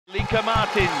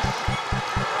Martins.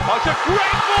 Oh, it's a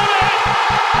great volley!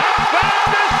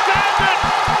 And Sanden!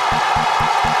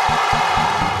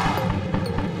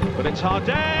 But it's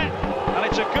Sanden, and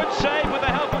it's a good save with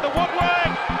the help of the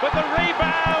woodwork, but the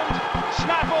rebound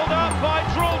snaffled up by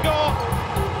Drulgor.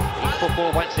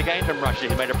 Football once again from Russia,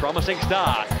 who made a promising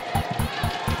start.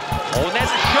 Oh, and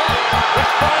there's a shot!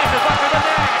 It's fine, the back of the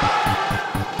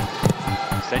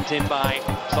net! Sent in by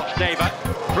Sochdeva.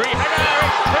 Free header,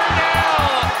 it's 2-0!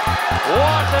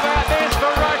 What about this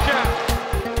for Russia?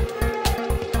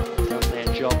 Done their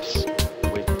jobs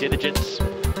with diligence.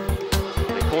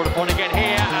 They called upon again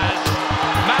here as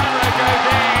Mara goes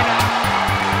in.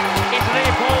 Italy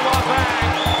pull one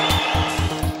back.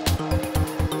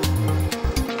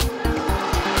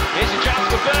 Here's a chance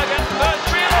for Berger. First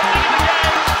real opening in the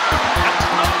game. That's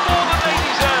not more than they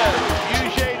deserve.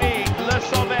 Eugénie Le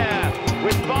Sommer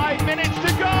with 5 minutes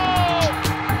to go.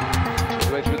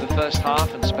 Way through the first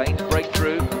half, and Spain's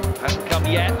breakthrough hasn't come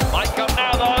yet. Might come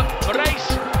now though.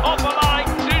 Race off the line,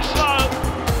 too slow.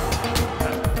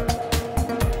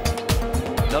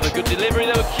 Another good delivery.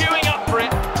 They were queuing up for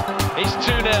it. It's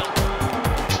 2-0.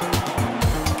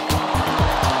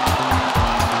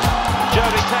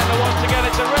 Jody Taylor once again.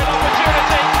 It's a real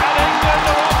opportunity, and England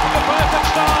are off to the perfect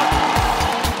start.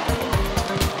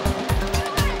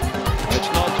 It's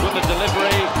Nods with the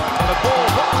delivery, and the ball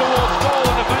hooked towards goal,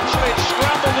 and eventually it's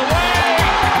scrambled away.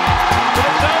 But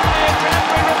it's only a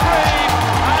temporary reprieve,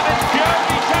 and it's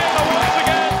Jody Taylor once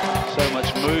again. So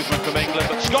much movement from England,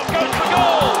 but Scott goes for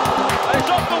goal, and it's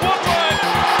off the woodwork.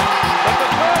 And the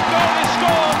third goal is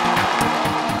scored.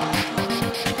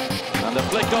 And the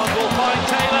flick on will find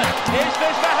Taylor. Is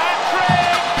this the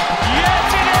hat-trick? Yes,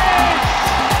 it is!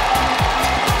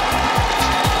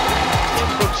 In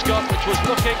from Scott, which was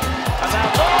looking, and now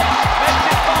Lodge makes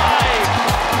it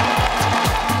 5.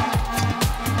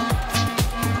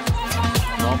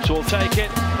 Knobs will take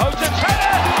it. Houghton's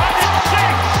header, and it's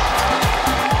 6!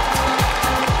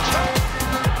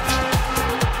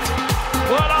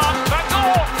 Well on, Van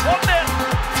Gogh, 1-0.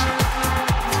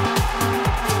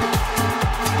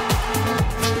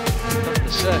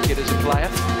 The circuit as a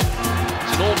player.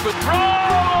 It's an awkward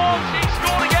throw. She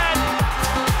scored again.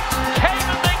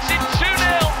 Cayman makes it 2-0.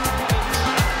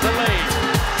 The lead.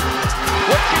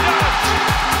 What she does?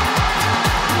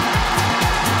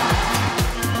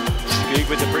 Scoop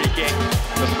with the free kick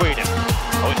for Sweden.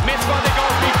 Oh, it's missed by the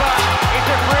goalkeeper. It's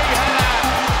a free header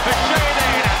for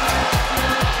Shanice.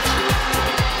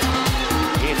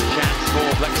 Here's a chance for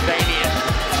Blackstenius.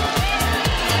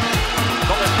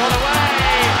 Got the shot away.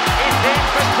 It's in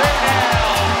for 2-0.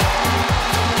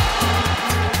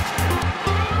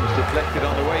 It was deflected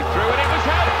on the way through, and it was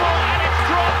helpful, and it's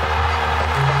dropped.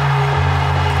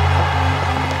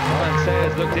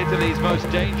 Sayers looked Italy's most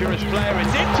dangerous player.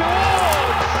 It's in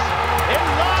towards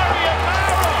Ilaria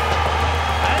Mara,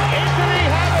 and Italy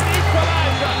have an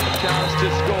equaliser. A chance to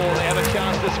score. They have a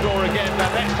chance to score again. But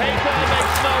let's take it.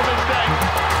 Makes no mistake.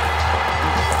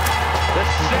 The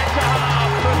centre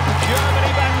half puts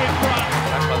Germany back in front.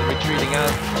 Back by the retreating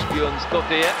out. Björn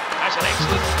Stottier has an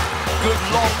excellent, good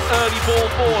long early ball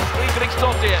forward. Evening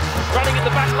Stottier running at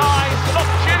the back line. An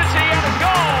opportunity and a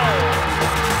goal.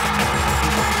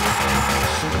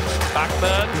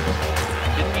 Backburn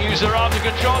didn't use her arm to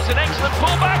control. It's an excellent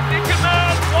pullback.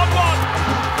 Nickerman 1-1.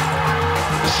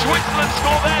 Switzerland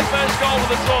score their first goal of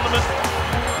the tournament.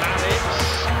 And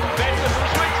it's better from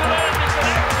Switzerland. It's an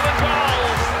excellent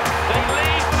goal. They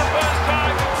lead for the first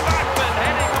time with Backburn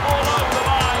heading the ball over the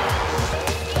line.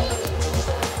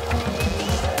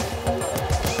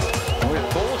 With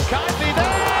balls kindly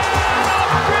there.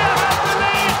 Austria has the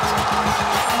lead.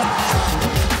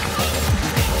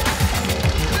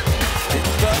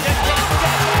 Berger can't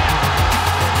get there.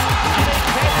 And it's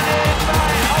headed in by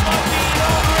Almodino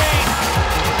Green.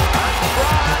 And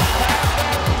France have them.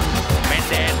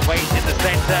 Mendes waits in the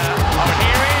centre. Oh,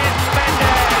 here is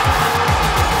Mendes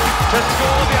to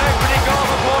score the opening goal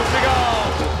for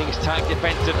Portugal. Good things tight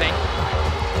defensively.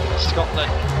 Scotland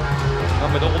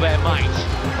come with all their might.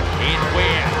 Here's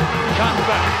Weir.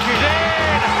 Cuthbert. She's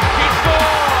in. She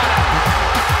scored.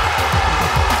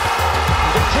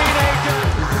 The teenager.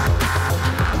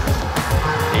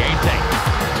 The 18th.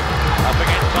 Up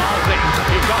against Barnsley.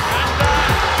 He's got Handa.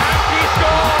 And she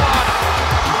scored.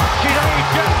 She's only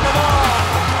just come on.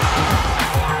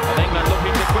 And England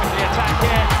looking to quickly attack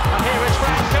here. And here is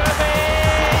Frank Kirby.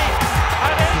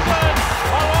 And England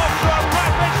are off to a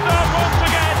rapid start once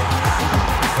again.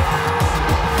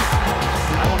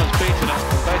 No one has beaten them.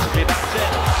 Basically, that's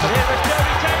it. But here is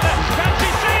Jody Taylor. Can she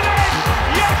see this?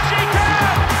 Yes, she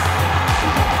can!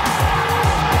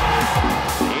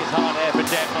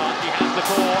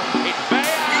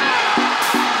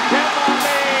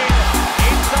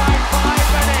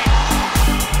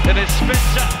 It is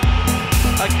Spitzer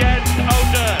against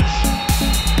Oders.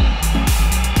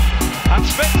 And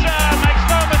Spitzer makes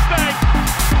no mistake.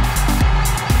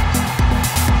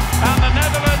 And the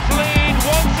Netherlands lead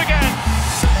once again.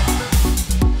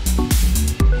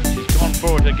 She's gone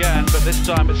for it again, but this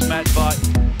time it's met by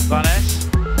Van Es.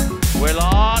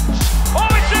 Willard. Oh,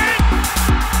 it's in!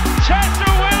 Tessa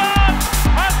Willard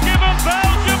has given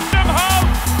Belgium some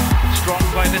hope. Strong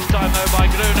play this time though by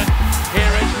Grunen.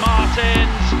 Here is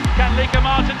Martins. Can Lieke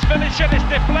Martins finish it? It's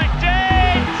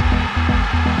deflected.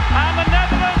 And the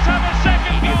Netherlands have a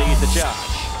second goal. Leads the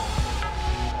charge.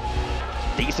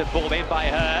 Decent ball in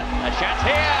by her. A chance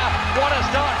here. What a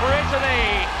start for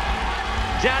Italy.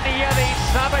 Daniele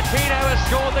Sabatino has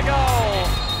scored the goal.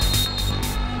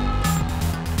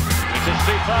 It's a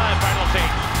superb penalty.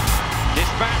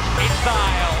 Dispatched in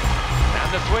style.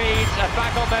 And the Swedes are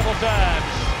back on level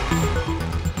terms.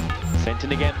 Sent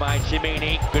in again by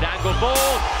Cimini. Good angle ball.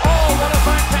 Oh, what a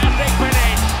fantastic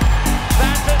finish.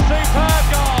 That's a superb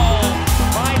goal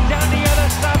by Daniele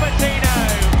Sabatino.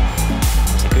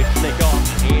 It's a good flick on.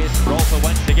 Here's Rolfer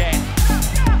once again.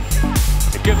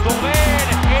 A good ball in.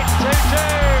 It's 2-2.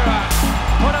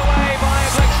 Put away by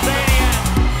Blackstenian.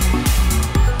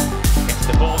 Gets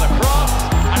the ball across.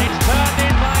 And it's turned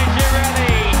in by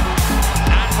Girelli.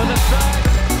 And for the third.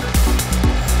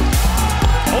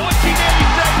 Oh, she nearly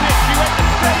saved it. She went the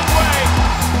same way.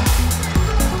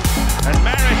 And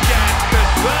Marichan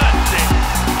converts it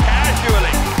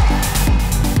casually.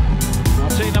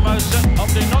 Martina Mosen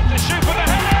opting not to shoot for the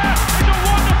header. It's a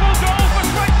wonderful goal for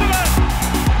Switzerland.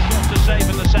 Shot to save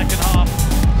in the second half.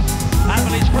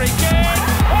 Amelie's free kick.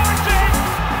 Oh, it's in!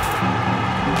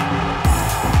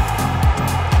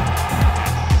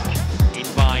 In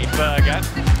by Berger.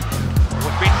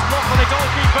 Would be blocked for the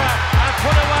goalkeeper and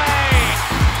put away.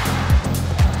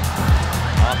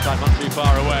 Half-time not too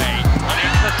far away. And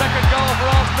it's the second goal for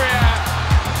Austria.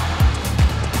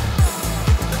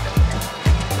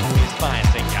 Here's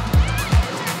Feiersinger.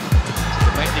 To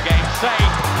make the game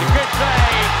safe. A good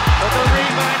save. But the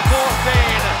rebound forced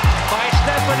in by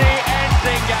Stephanie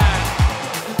Enzinger.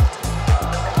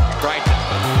 Brighton.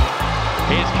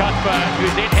 Here's Cuthbert,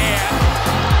 who's in here.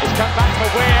 It's come back for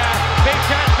Weir. Big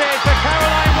chances for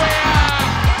Caroline Weir.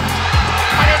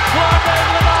 And it's climbed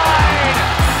over the line.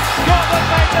 Scotland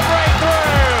made the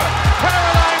breakthrough.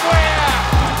 Caroline Weir.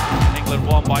 England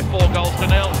won by 4-0.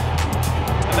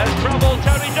 And there's trouble.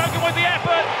 Tony Duggan with the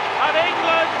effort. And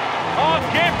England are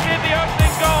gifted the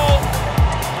opening goal.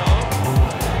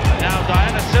 And now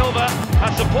Diana Silva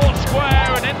has support square.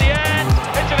 And in the end,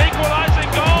 it's an equalising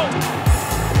goal.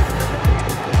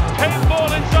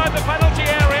 Pinball inside the penalty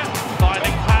area.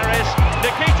 Finding Paris.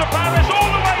 Nikita Paris all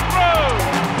the way through.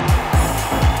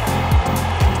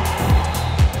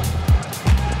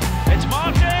 It's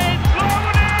Martins. Long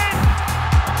one in.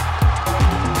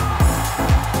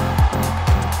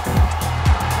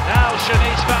 Now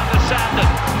Shanice found the Sanden.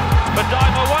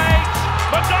 Miedema waits.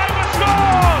 Miedema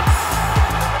scores.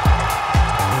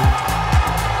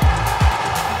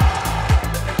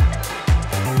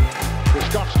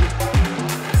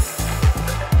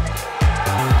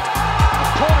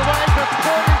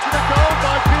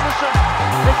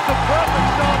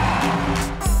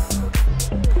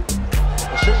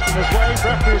 Assistant has waved,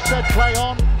 referee has said play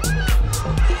on.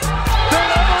 Still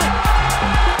level!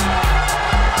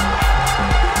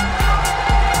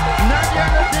 Nadia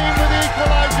Nadim with the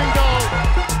equalising goal.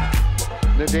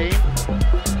 Nadim.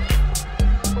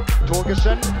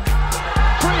 Torgerson.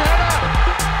 Free header!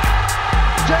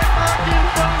 Denmark in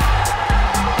front.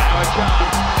 Now a chance.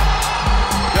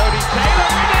 Jodie Taylor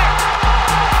in it.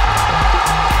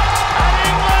 And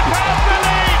England has the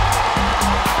lead.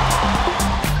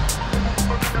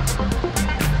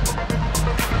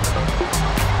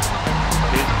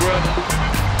 Here's Grunen.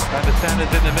 And the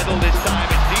Sanders in the middle this time.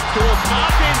 It's deep towards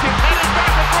Martins. It's headed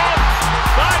back across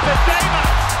by Miedema.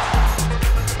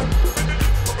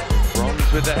 Bronze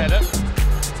with the header.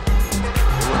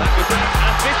 Oh, that was an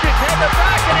ambitious header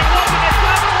back, and it wasn't a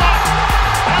clever one.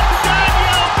 And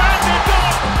Daniel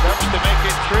Vanderdoorn comes to make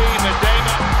it 3.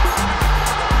 Miedema.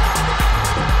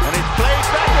 And it's played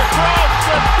back across.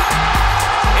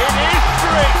 And it is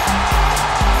 3.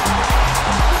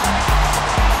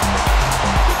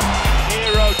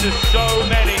 Hero to so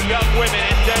many young women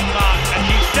in Denmark, and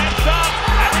she steps up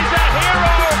and is a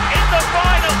hero in the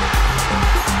final.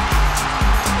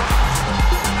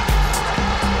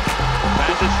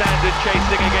 Sanden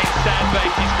chasing against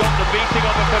Sandbeek. He's got the beating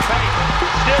of her pace.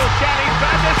 Still Shanice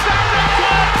van der Sanden.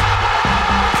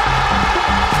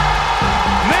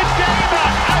 Miedema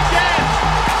again.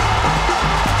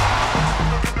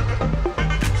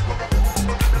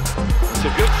 It's a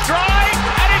good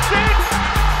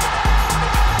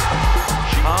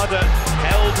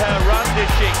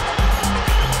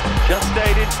just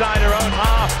stayed inside her own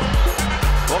half.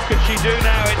 What can she do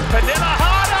now? It's Pernilla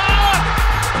Harder!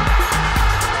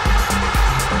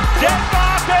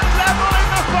 Denmark are level in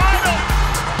the final!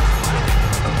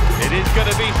 It is going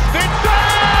to be Spitzer!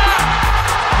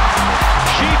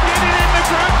 She did it in the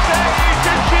group stage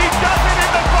and she does it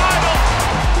in the final!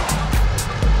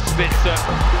 Spitzer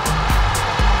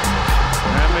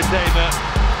and Miedema.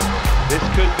 This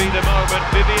could be the moment.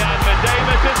 Vivianne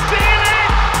Miedema to seal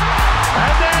it!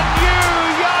 And then